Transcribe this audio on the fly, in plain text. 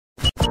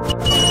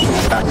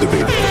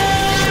activated.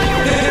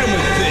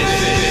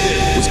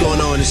 What's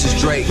going on? This is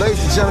Drake.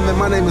 Ladies and gentlemen,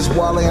 my name is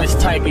Wale. This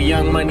type of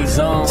Young Money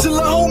Zone. Till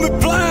the homie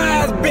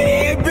Plies,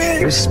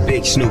 baby. This is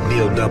Big Snoop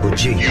Deal Double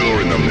G.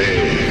 You're in the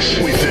mix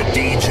with the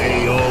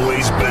DJ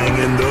always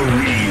banging the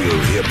real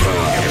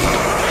hip-hop.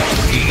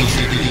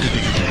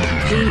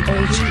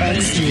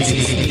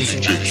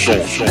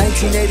 PHX.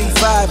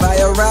 1985, I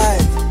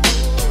arrived.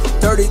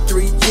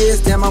 33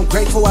 years, damn, I'm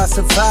grateful I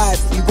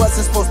survived. We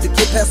wasn't supposed to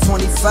get past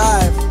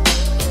 25.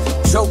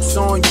 Joke's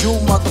on you,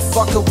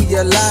 motherfucker, we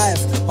alive.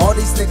 All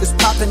these niggas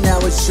poppin' now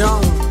is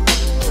young.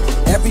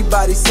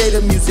 Everybody say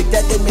the music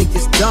that they make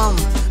is dumb.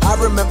 I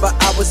remember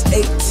I was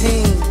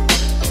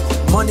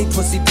 18. Money,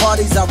 pussy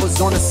parties, I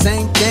was on the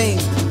same thing.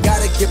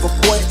 Gotta give a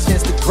boy a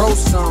chance to grow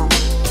some.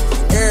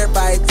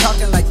 Everybody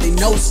talking like they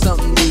know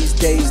something these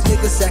days.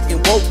 Niggas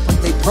acting woke,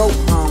 but they broke,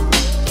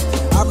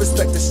 I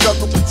respect the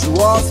struggle, but you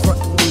all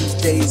frontin' these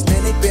days.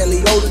 Man, they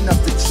barely old enough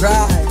to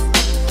drive.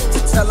 To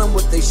tell them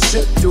what they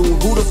should do,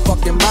 who the fuck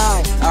am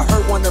I? I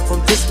heard one of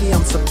them diss me,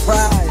 I'm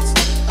surprised.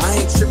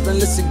 I ain't trippin',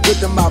 listen good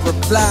to my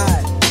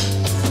reply.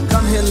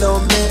 Come here,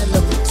 little man,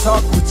 let me talk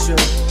with you.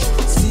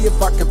 See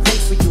if I can paint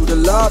for you the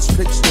large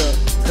picture.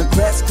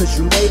 Congrats, cause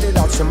you made it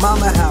out your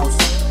mama house.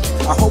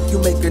 I hope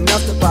you make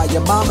enough to buy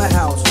your mama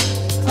house.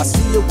 I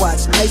see you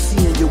watch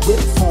Icy and your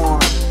whip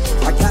form.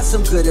 I got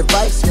some good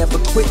advice,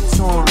 never quit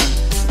touring.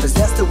 Cause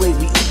that's the way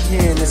we eat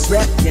here in this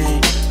rap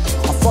game.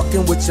 I'm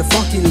fucking with your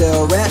funky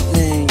little rap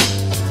name.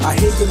 I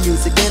hear your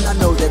music and I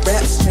know that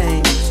raps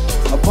change.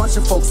 A bunch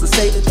of folks will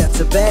say that that's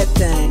a bad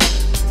thing.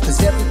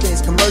 Cause everything's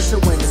commercial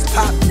when it's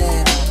pop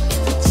now.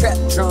 Trap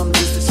drums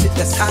is the shit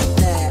that's hot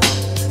now.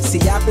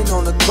 See, I've been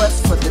on a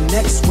quest for the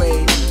next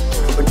wave.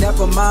 But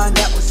never mind,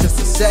 that was just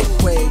a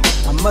segue.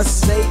 I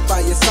must say,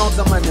 by your songs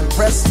I'm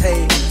unimpressed,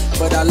 hey.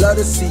 But I love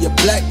to see a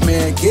black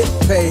man get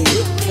paid.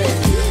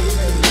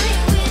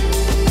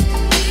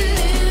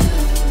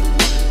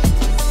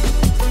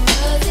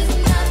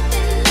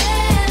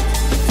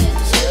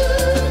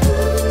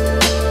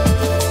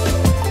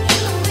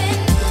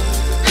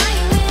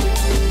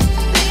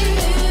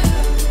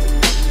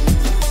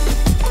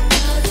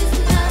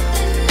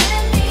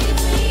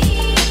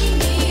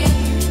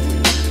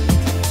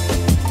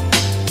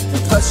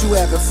 Plus you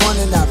having fun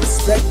and I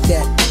respect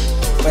that.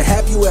 But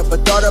have you ever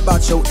thought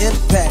about your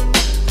impact?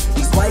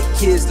 These white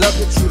kids love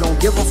that you don't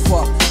give a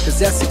fuck. Cause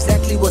that's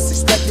exactly what's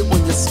expected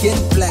when your skin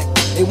black.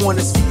 They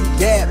wanna see you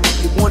dab,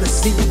 they wanna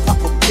see you pop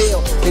a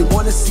pill. They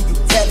wanna see you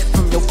tatted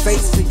from your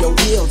face to your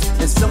heels.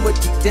 And somewhere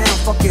deep down,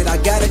 fuck it, I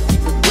gotta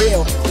keep it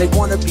real. They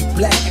wanna be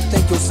black and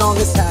think your song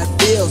is how it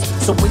feels.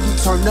 So when you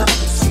turn up,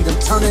 you see them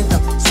turning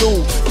up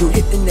too. You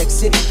hit the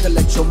next city,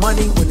 collect your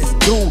money when it's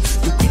due.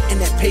 You get in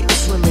that paper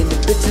swimming, the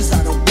bitches,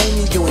 I don't blame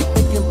you. You ain't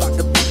thinking about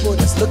the people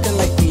that's looking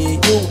like me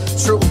and you.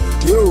 True,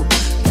 you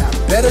got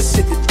better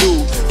shit to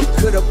do. You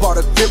could've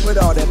bought a crib with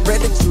all that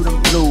bread that you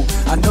done blew.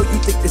 I know you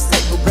think this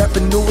type of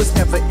revenue is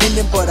never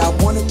ending, but I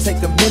wanna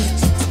take a minute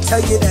to tell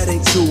you that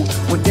ain't true.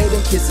 When they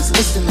them kids is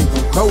listening,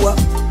 gon' grow up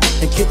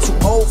and get too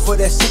old for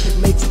that shit that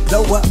made you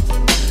blow up.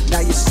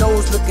 Now your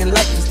show's looking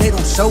like cause they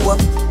don't show up,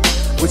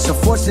 which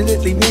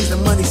unfortunately means the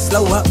money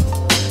slow up.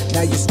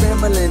 Now you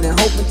scrambling and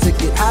hoping to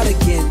get hot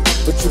again,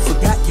 but you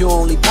forgot you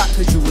only pop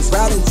cause you was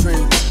riding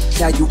trends.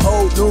 Now you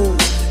old news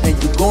and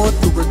you going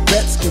through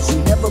regrets cause you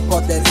never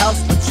bought that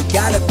house but you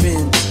got a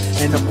Benz.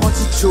 And a bunch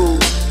of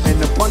jewels, and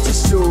a bunch of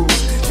shoes,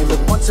 and a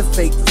bunch of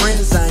fake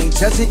friends, I ain't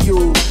judging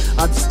you.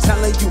 I'm just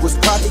telling you what's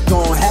probably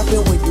gonna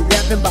happen when you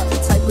rapping about the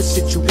type of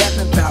shit you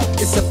rapping about.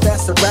 It's a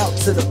faster route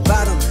to the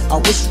bottom,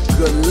 I wish you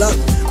good luck.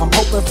 I'm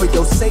hoping for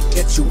your sake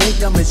that you ain't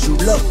dumb as you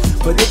look.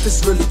 But if it's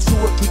really true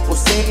what people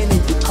saying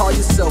and you call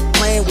yourself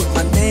playing with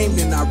my name,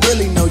 then I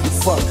really know you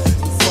fuck.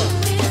 You